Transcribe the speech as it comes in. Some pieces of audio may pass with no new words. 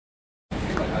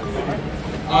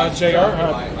JR,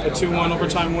 a 2-1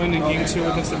 overtime win in Game 2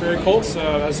 against the Barrie Colts.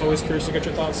 As always, curious to get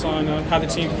your thoughts on how the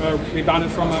team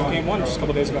rebounded from Game 1 just a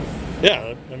couple days ago.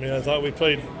 Yeah, I mean, I thought we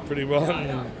played pretty well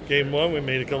in Game 1. We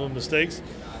made a couple of mistakes.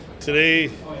 Today, I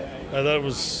thought it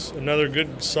was another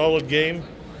good, solid game.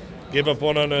 Gave up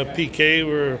one on a PK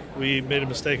where we made a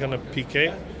mistake on a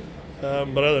PK.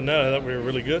 But other than that, I thought we were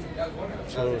really good.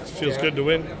 So it feels good to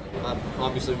win.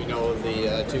 Obviously, we know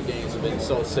the two games have been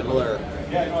so similar.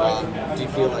 Do you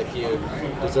feel like you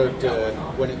deserve to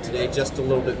win it today just a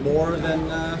little bit more than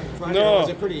Friday? No. Or was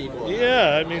it pretty equal?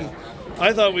 Yeah, I mean,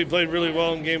 I thought we played really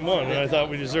well in Game 1, and I thought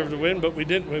we deserved to win, but we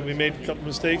didn't. We made a couple of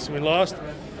mistakes and we lost.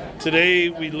 Today,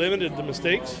 we limited the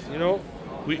mistakes. You know,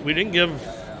 we didn't give.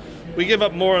 We give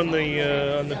up more on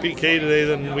the PK today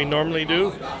than we normally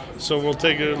do, so we'll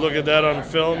take a look at that on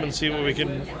film and see what we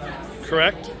can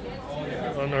correct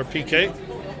on our PK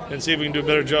and see if we can do a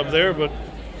better job there. But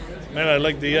man, I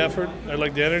like the effort, I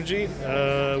like the energy.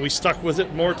 We stuck with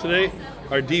it more today.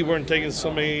 Our D weren't taking so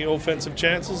many offensive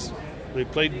chances. They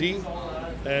played D,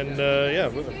 and yeah,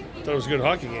 I thought it was a good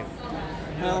hockey game.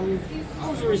 What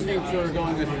was the reasoning for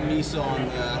going with Misa on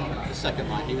the second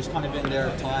line? He was kind of in there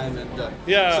at time and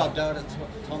subbed out at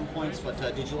some points, but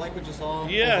did you like what you saw?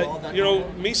 Yeah, you know,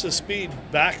 Misa's speed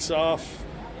backs off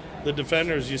the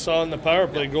defenders. You saw in the power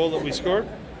play goal that we scored,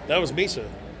 that was Misa.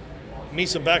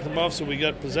 Misa backed him off, so we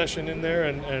got possession in there,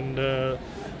 and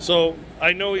so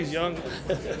I know he's young.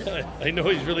 I know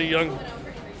he's really young,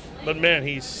 but man,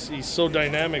 he's so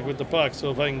dynamic with the puck. So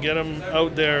if I can get him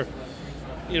out there,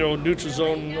 you know, neutral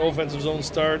zone, offensive zone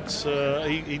starts.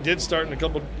 He did start in a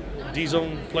couple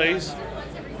D-zone plays.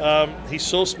 He's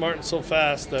so smart and so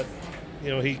fast that, you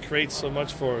know, he creates so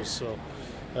much for us. So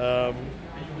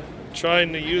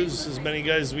trying to use as many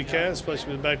guys as we can,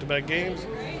 especially with back-to-back games.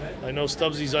 I know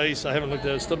Stubbsy's ice, I haven't looked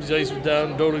at it. Stubbsy's ice was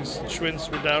down, Dodek's and Schwintz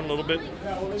were down a little bit.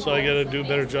 So I got to do a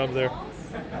better job there.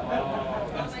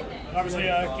 Obviously,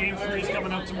 Game 3 is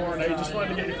coming up tomorrow night. Just wanted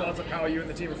to get your thoughts on how you and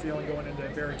the team are feeling going into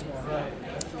Barrie tomorrow night.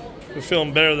 We're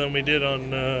feeling better than we did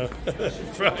on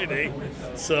Friday.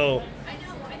 So,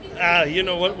 you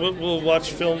know what? We'll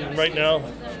watch film right now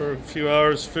for a few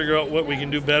hours, figure out what we can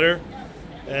do better,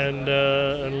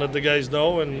 and let the guys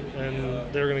know, and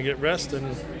they're going to get rest,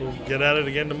 and we'll get at it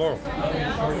again tomorrow.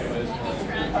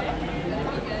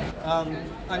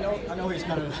 I know he's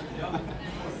kind of.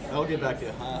 I'll get back to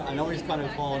you. I know he's kind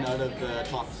of fallen out of the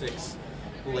top 6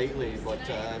 lately, but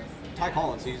Ty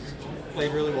Collins, he's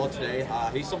played really well today.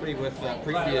 He's somebody with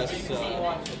previous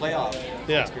playoff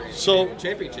experience. So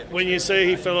championship. When you say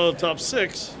he fell out of the top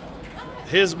 6,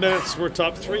 his minutes were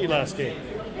top 3 last game.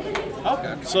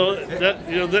 Okay. So that,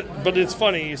 you know, but it's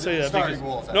funny you say that because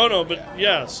but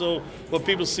yeah. So what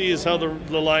people see is how the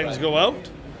lines go out,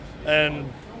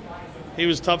 and he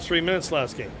was top 3 minutes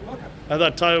last game. Okay. I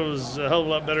thought Ty was a hell of a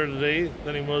lot better today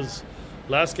than he was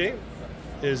last game.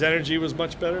 His energy was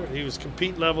much better. His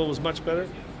compete level was much better.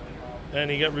 And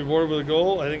he got rewarded with a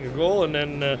goal, and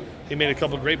then he made a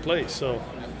couple of great plays. So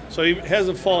he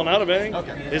hasn't fallen out of anything.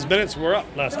 Okay. His minutes were up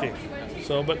last game.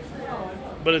 So, but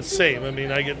it's the same. I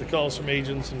mean, I get the calls from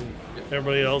agents and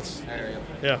everybody else.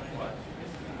 Yeah.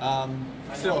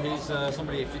 Still, he's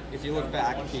somebody, if you look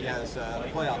back, he has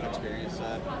playoff experience,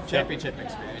 championship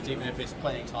experience, even if his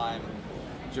playing time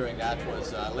during that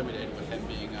was limited with him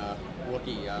being a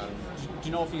rookie. Do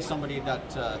you know if he's somebody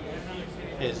that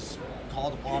is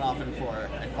called upon often for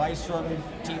advice from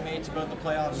teammates about the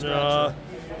playoffs? No.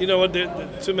 You know what?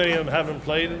 Too many of them haven't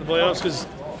played in the playoffs because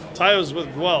Ty was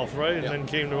with Guelph, right? And then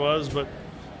came to us, but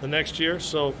the next year.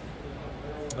 So,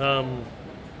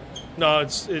 no,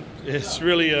 it's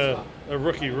really a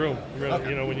rookie room. Really,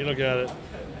 you know, when you look at it,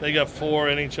 they got 4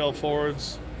 NHL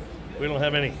forwards. We don't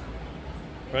have any,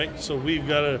 right? So we've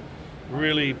got to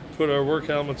really put our work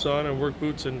helmets on and work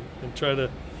boots and try to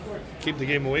keep the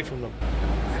game away from them.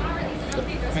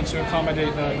 And to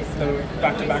accommodate the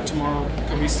back-to-back tomorrow,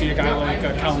 could we see a guy like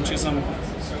Callum Chisholm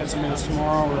get some minutes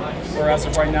tomorrow, or as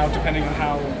of right now, depending on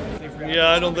how they react? Yeah,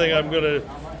 I don't think I'm going to,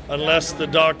 unless the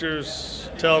doctors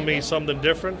tell me something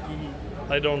different.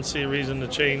 I don't see a reason to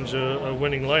change a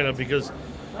winning lineup because,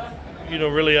 you know,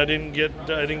 really I didn't get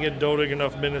Dodek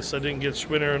enough minutes, I didn't get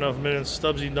Schwinner enough minutes,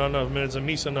 Stubbsy not enough minutes, and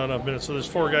Misa not enough minutes. So there's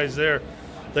 4 guys there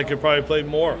that could probably play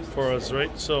more for us,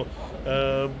 right? So,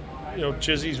 you know,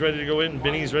 Chizzy's ready to go in,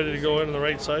 Binny's ready to go in on the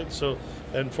right side, so,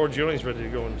 and Forgioni's ready to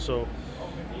go in. So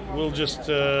we'll just,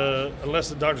 unless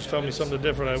the doctors tell me something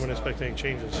different, I wouldn't expect any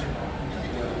changes.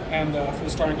 And for the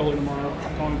starting goalie tomorrow,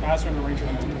 going Passer and the Ranger.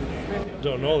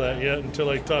 Don't know that yet until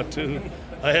I talk to.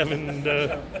 I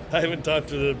haven't talked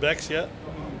to the Becks yet.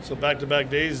 So back-to-back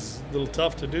days, a little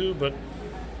tough to do, but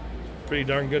pretty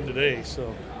darn good today.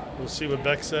 So we'll see what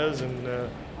Beck says, and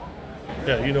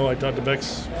yeah, you know, I talked to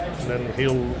Beck's, and then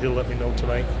he'll let me know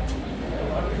tonight.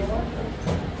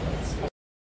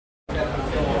 A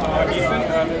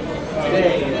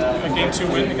Game 2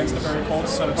 win against the Barrie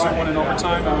Colts, 2-1 in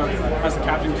overtime. As the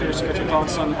captain, curious to get your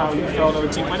thoughts on how you felt the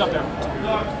team played out there.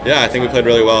 Yeah, I think we played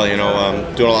really well. You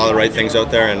know, doing a lot of the right things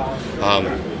out there, and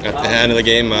at the end of the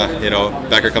game, you know,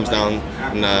 Becker comes down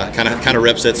and kind of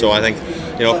rips it. So I think,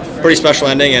 you know, pretty special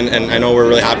ending, and I know we're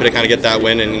really happy to kind of get that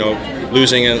win. And you know,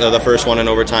 losing the first one in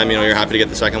overtime, you know, you're happy to get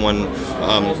the second one.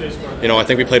 You know, I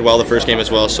think we played well the first game as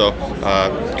well. So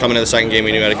coming into the second game,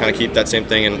 we knew we had to kind of keep that same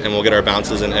thing, and we'll get our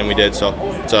bounces, and we did. So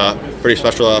it's a pretty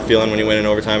special feeling when you win in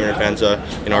overtime, and your fans,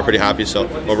 you know, are pretty happy. So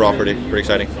overall, pretty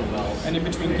exciting. And in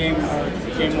between game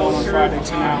 1 on Friday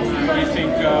to now, what do you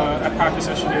think at practice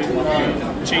yesterday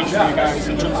changed for you guys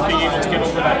in terms of being able to get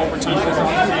over that overtime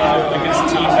against a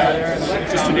team that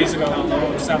just 2 days ago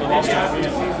sadly lost to?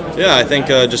 Yeah, I think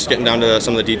just getting down to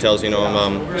some of the details, you know,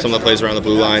 some of the plays around the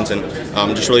blue lines, and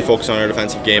just really focus on our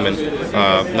defensive game, and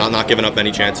not giving up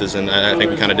any chances. And I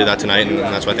think we kind of did that tonight, and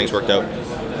that's why things worked out.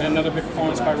 And another big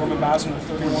performance by Roman Basson, a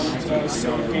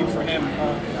 31 game for him.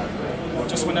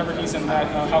 Just whenever he's in that,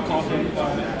 how confident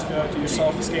do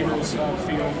yourself, the skaters,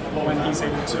 feel when he's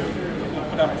able to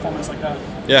put out a performance like that?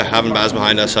 Yeah, having Baz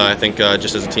behind us, I think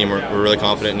just as a team, we're really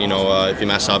confident. And, you know, if you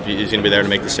mess up, he's going to be there to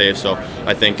make the save. So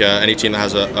I think any team that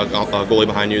has a goalie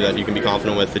behind you that you can be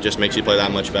confident with, it just makes you play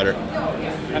that much better.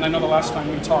 And I know the last time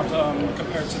we talked,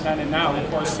 compared to then and now, of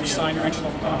course, you signed your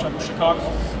entry-level contract with Chicago.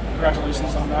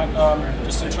 Congratulations on that.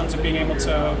 Just in terms of being able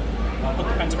to put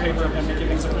the pen to paper and making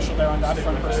things official there on that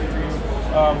front person for you.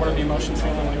 What are the emotions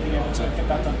feeling like being able to get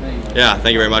that done? Yeah,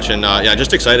 thank you very much, and yeah,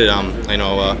 just excited. You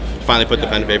know, finally put the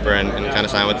pen to paper and kind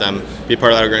of sign with them, be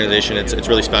part of that organization. It's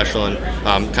really special, and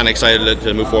kind of excited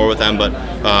to move forward with them. But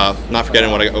not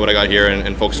forgetting what I got here,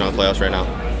 and focusing on the playoffs right now.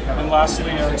 And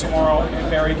lastly, tomorrow in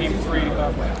Barrie Game 3,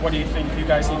 what do you think you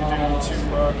guys need to do to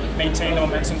maintain the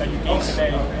momentum that you gained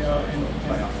today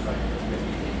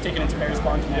taking into Barrie's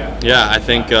barn tomorrow? Yeah, I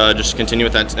think just continue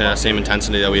with that same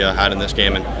intensity that we had in this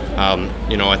game, and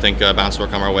you know, I think bounce will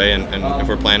come our way, and if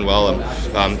we're playing well,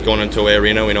 going into away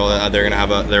arena, we know that they're going to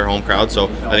have their home crowd, so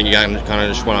I think you got to kind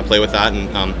of just want to play with that, and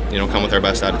you know, come with our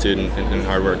best attitude and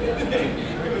hard work.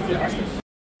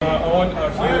 Owen,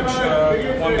 a huge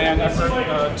one-man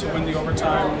effort to win the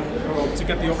overtime, to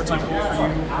get the overtime goal for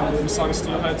you. We saw the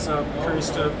Steelheads. Curious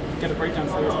to get a breakdown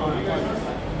for you.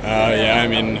 Yeah, I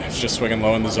mean, it's just swinging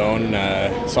low in the zone.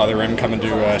 Saw the rim coming to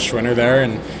Schwinner there,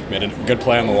 and made a good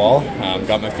play on the wall.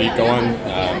 Got my feet going.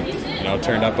 You know,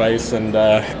 turned up ice, and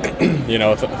you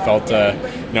know, felt you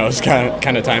know, it was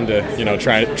kind of time to, you know,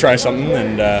 try something,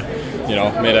 and you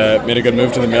know, made a good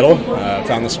move to the middle.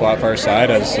 Found the spot far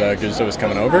side as Guzzo was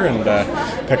coming over, and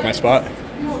picked my spot.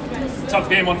 Tough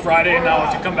game on Friday, and now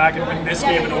to come back and win this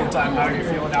game in overtime, how are you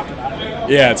feeling after that?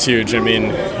 Yeah, it's huge. I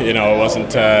mean, you know, it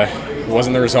wasn't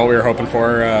the result we were hoping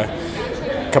for a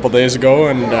couple days ago,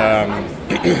 and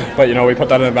but you know, we put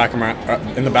that in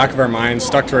the back of our minds,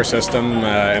 stuck to our system,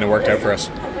 and it worked out for us.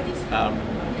 I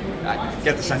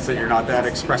get the sense that you're not that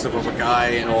expressive of a guy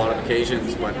in a lot of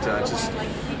occasions, but just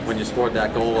when you scored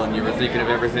that goal and you were thinking of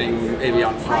everything maybe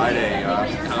on Friday,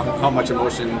 how much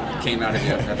emotion came out of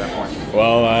you at that point?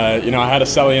 Well, you know, I had a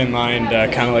Sully in mind,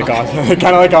 kind of like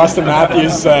Austin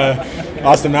Matthews.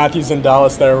 Austin Matthews in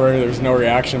Dallas there, where there was no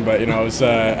reaction, but you know, it was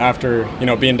after, you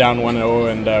know, being down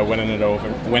 1-0 and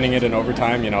winning it in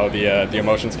overtime. You know, the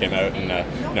emotions came out, and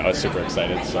you know, I was super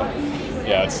excited. So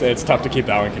yeah, it's tough to keep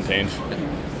that one contained.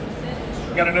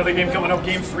 We got another game coming up,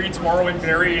 Game 3 tomorrow in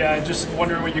Barrie. Just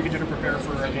wondering what you can do to prepare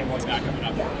for a game like that coming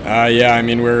up. Yeah, I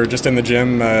mean, we're just in the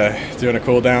gym doing a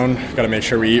cool down. Got to make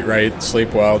sure we eat right,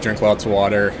 sleep well, drink lots of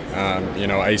water, you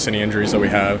know, ice any injuries that we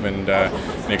have, and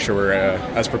make sure we're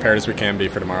as prepared as we can be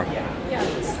for tomorrow.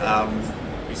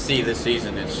 You see this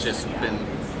season, it's just been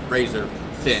razor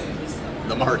thin,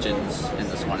 the margins in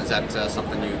this one. Is that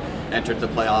something you entered the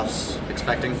playoffs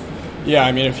expecting? Yeah,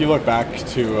 I mean, if you look back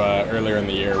to earlier in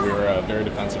the year, we were a very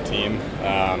defensive team,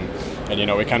 and you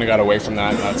know, we kind of got away from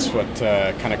that, and that's what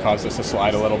kind of caused us to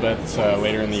slide a little bit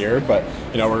later in the year. But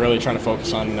you know, we're really trying to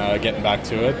focus on getting back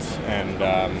to it, and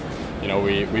you know,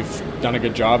 we've done a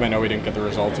good job. I know we didn't get the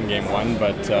result in Game 1,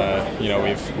 but you know,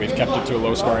 we've kept it to a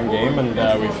low-scoring game, and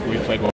we've played well.